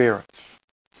perseverance.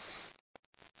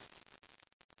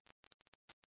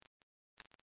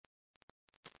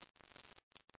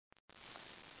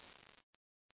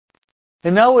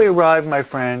 And now we arrive, my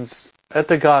friends, at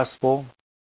the Gospel.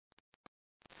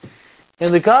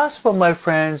 In the Gospel, my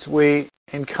friends, we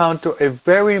encounter a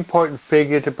very important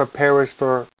figure to prepare us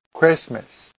for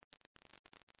Christmas.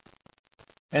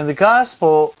 In the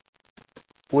Gospel,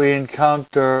 we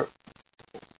encounter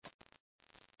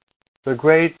the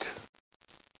great,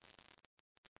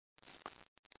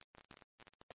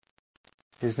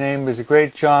 his name is the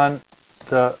great John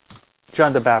the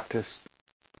Baptist.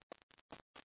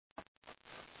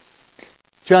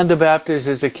 John the Baptist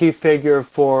is a key figure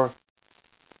for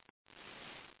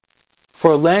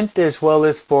Lent as well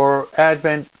as for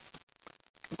Advent,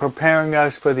 preparing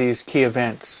us for these key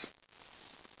events.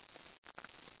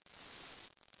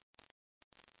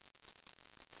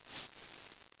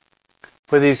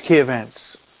 For these key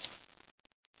events.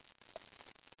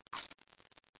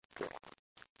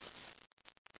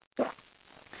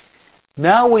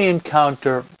 Now we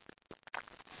encounter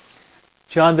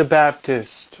John the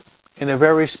Baptist in a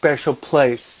very special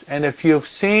place. And if you've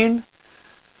seen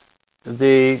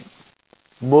the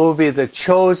movie The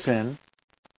Chosen,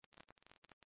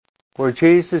 where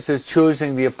Jesus is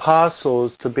choosing the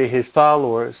apostles to be his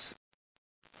followers,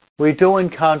 we do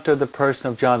encounter the person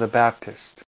of John the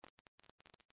Baptist.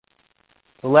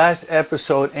 The last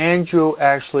episode, Andrew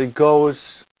actually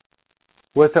goes,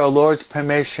 with our Lord's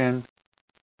permission,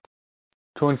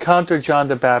 to encounter John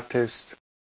the Baptist.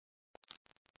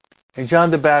 And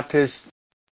John the Baptist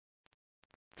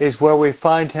is where we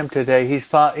find him today. He's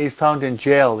found in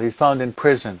jail. He's found in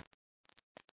prison.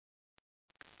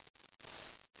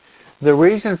 The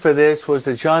reason for this was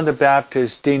that John the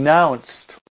Baptist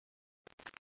denounced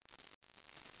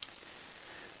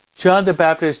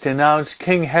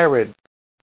King Herod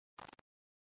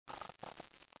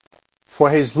for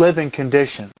his living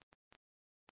condition.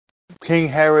 King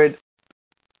Herod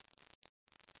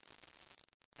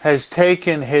has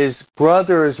taken his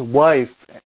brother's wife,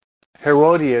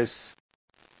 Herodias,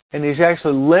 and he's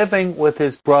actually living with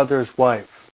his brother's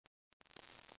wife.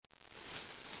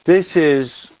 This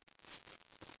is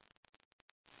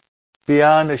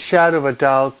beyond a shadow of a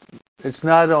doubt. It's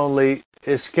not only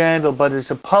a scandal, but it's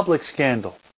a public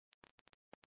scandal.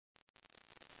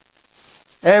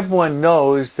 Everyone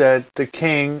knows that the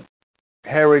king,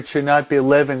 Herod, should not be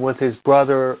living with his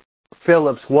brother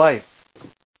Philip's wife.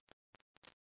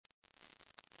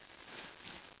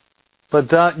 But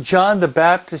John the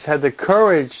Baptist had the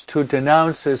courage to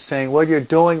denounce this, saying, what you're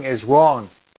doing is wrong.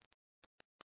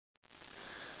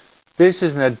 This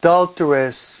is an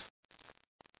adulterous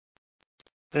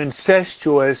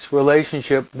incestuous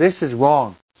relationship, this is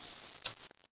wrong.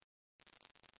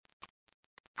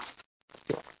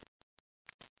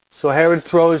 So Herod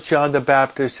throws John the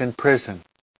Baptist in prison.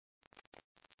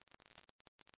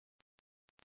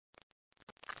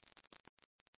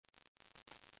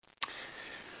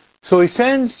 So he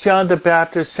sends, John the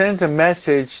Baptist sends a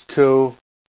message to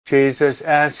Jesus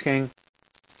asking,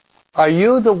 are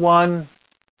you the one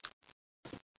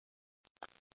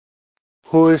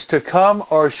who is to come,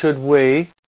 or should we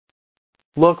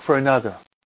look for another?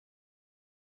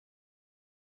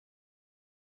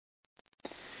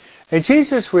 And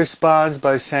Jesus responds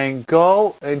by saying,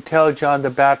 go and tell John the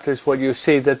Baptist what you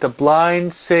see, that the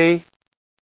blind see,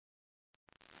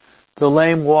 the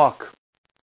lame walk,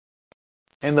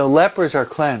 and the lepers are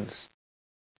cleansed,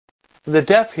 and the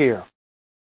deaf hear,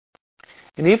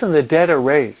 and even the dead are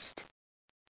raised.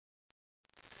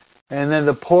 And then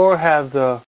the poor have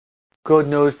the good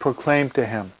news proclaimed to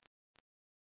him.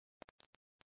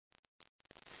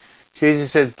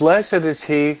 Jesus said, blessed is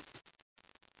he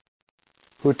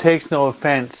who takes no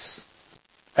offense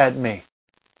at me.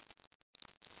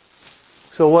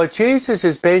 So what Jesus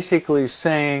is basically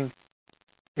saying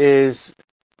is,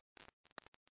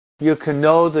 you can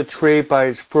know the tree by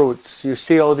its fruits. You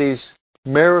see all these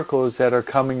miracles that are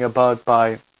coming about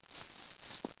by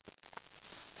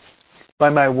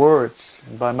my words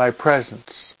and by my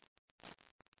presence.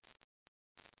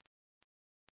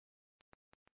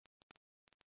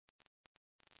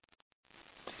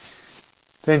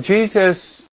 Then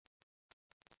Jesus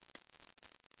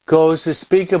goes to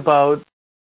speak to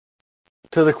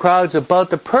the crowds about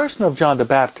the person of John the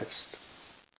Baptist.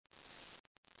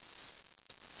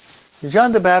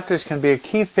 John the Baptist can be a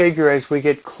key figure as we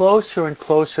get closer and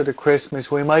closer to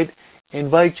Christmas. We might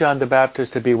invite John the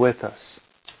Baptist to be with us.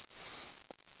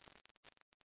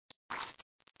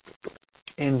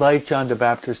 Invite John the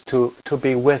Baptist to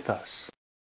be with us.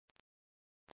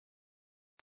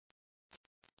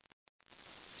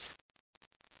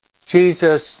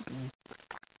 Jesus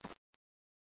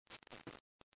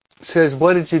says,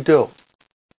 what did you do?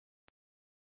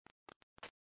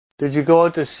 Did you go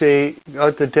out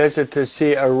the desert to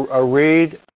see a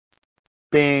reed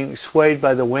being swayed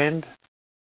by the wind?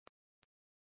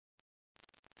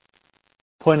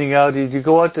 Pointing out, did you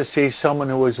go out to see someone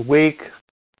who was weak,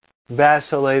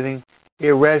 vacillating,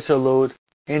 irresolute,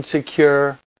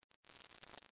 insecure,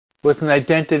 with an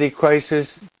identity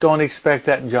crisis? Don't expect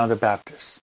that in John the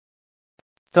Baptist.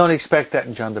 Don't expect that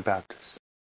in John the Baptist.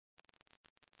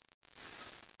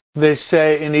 They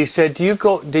say, and he said,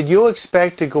 did you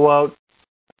expect to go out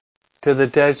to the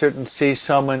desert and see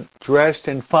someone dressed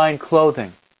in fine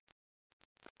clothing?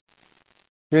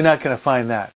 You're not going to find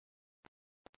that.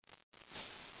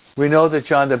 We know that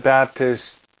John the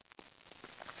Baptist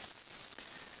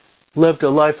lived a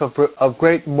life of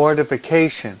great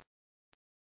mortification,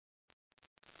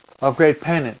 of great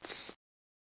penance,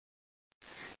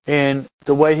 in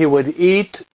the way he would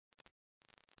eat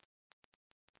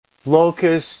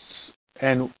locusts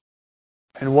and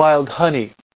wild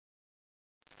honey.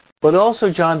 But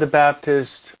also John the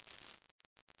Baptist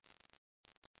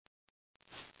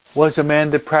was a man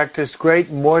that practiced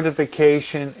great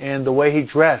mortification in the way he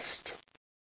dressed.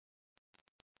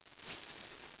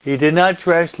 He did not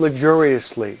dress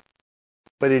luxuriously,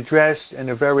 but he dressed in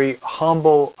a very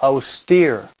humble,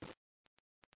 austere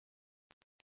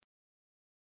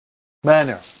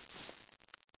manner,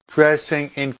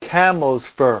 dressing in camel's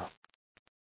fur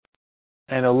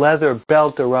and a leather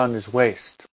belt around his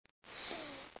waist.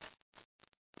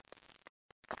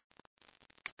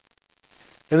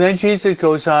 And then Jesus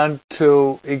goes on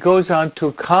to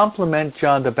compliment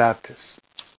John the Baptist.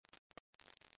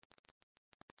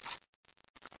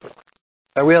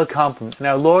 A real compliment.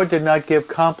 Now, Lord did not give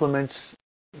compliments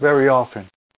very often.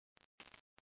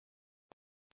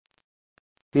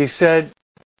 He said,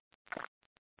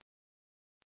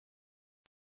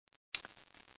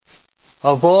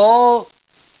 of all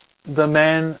the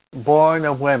men born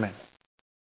of women,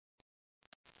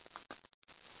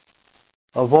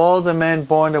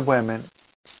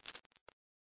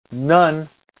 none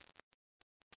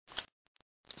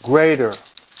greater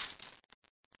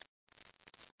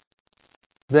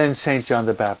than St. John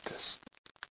the Baptist.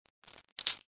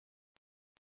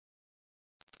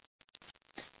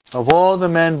 Of all the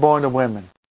men born of women,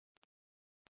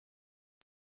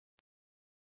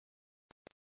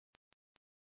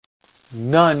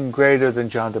 none greater than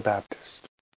John the Baptist.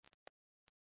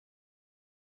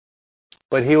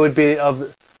 But he would be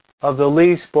of the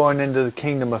least born into the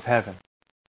kingdom of heaven.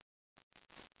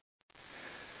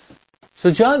 So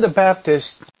John the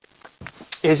Baptist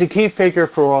is a key figure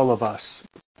for all of us.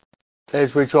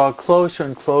 as we draw closer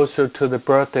and closer to the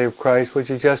birthday of Christ, which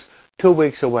is just 2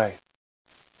 weeks away.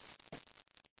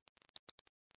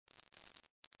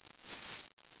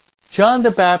 John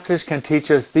the Baptist can teach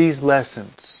us these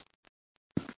lessons.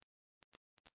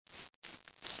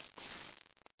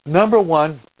 Number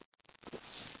one,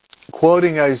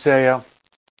 quoting Isaiah,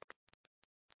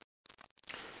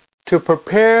 to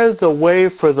prepare the way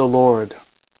for the Lord.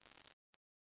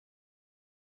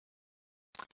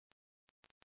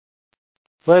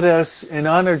 Let us, in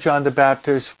honor of John the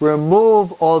Baptist,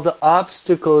 remove all the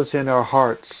obstacles in our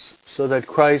hearts so that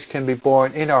Christ can be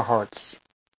born in our hearts.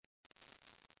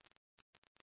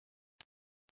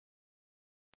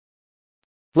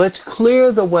 Let's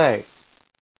clear the way.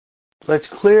 Let's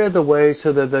clear the way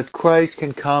so that Christ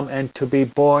can come and to be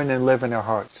born and live in our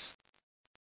hearts.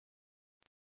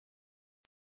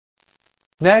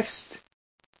 Next,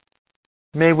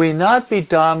 may we not be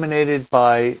dominated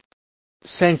by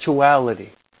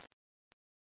sensuality,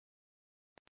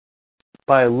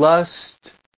 by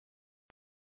lust,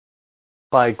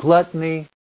 by gluttony,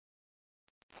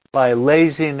 by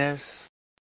laziness.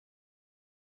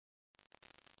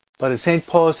 But as St.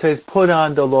 Paul says, put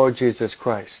on the Lord Jesus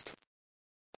Christ.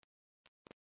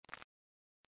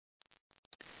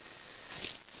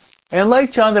 And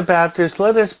like John the Baptist,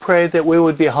 let us pray that we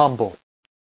would be humble.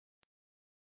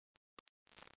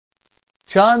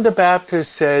 John the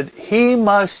Baptist said, he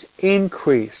must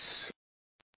increase.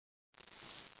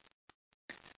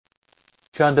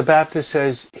 John the Baptist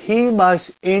says, he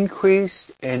must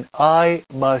increase and I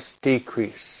must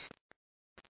decrease.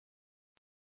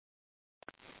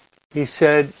 He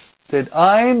said that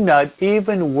I'm not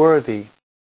even worthy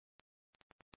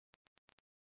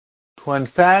to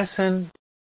unfasten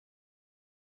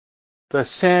the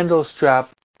sandal strap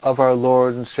of our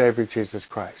Lord and Savior Jesus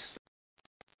Christ.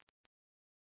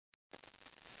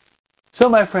 So,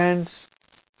 my friends,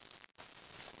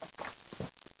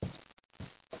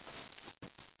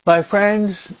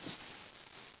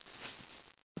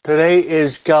 today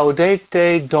is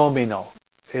Gaudete Domino.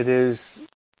 It is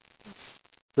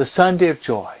the Sunday of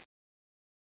joy.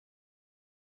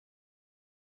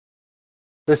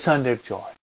 The Sunday of joy.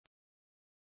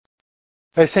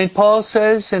 As St. Paul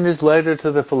says in his letter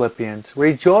to the Philippians,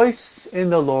 rejoice in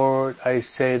the Lord. I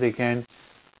say it again,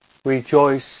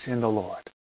 rejoice in the Lord.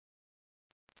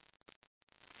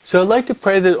 So I'd like to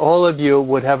pray that all of you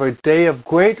would have a day of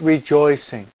great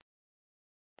rejoicing,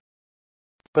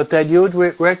 but that you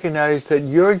would recognize that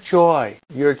your joy,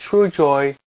 your true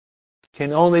joy,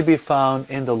 can only be found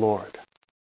in the Lord.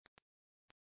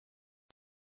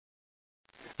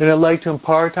 And I'd like to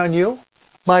impart on you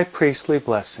my priestly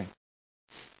blessing.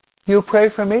 You pray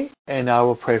for me, and I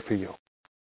will pray for you.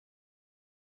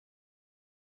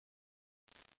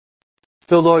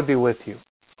 The Lord be with you.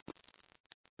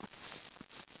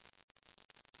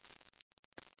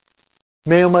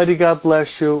 May Almighty God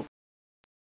bless you,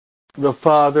 the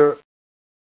Father,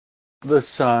 the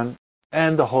Son,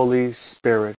 and the Holy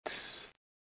Spirit.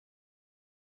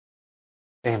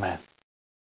 Amen.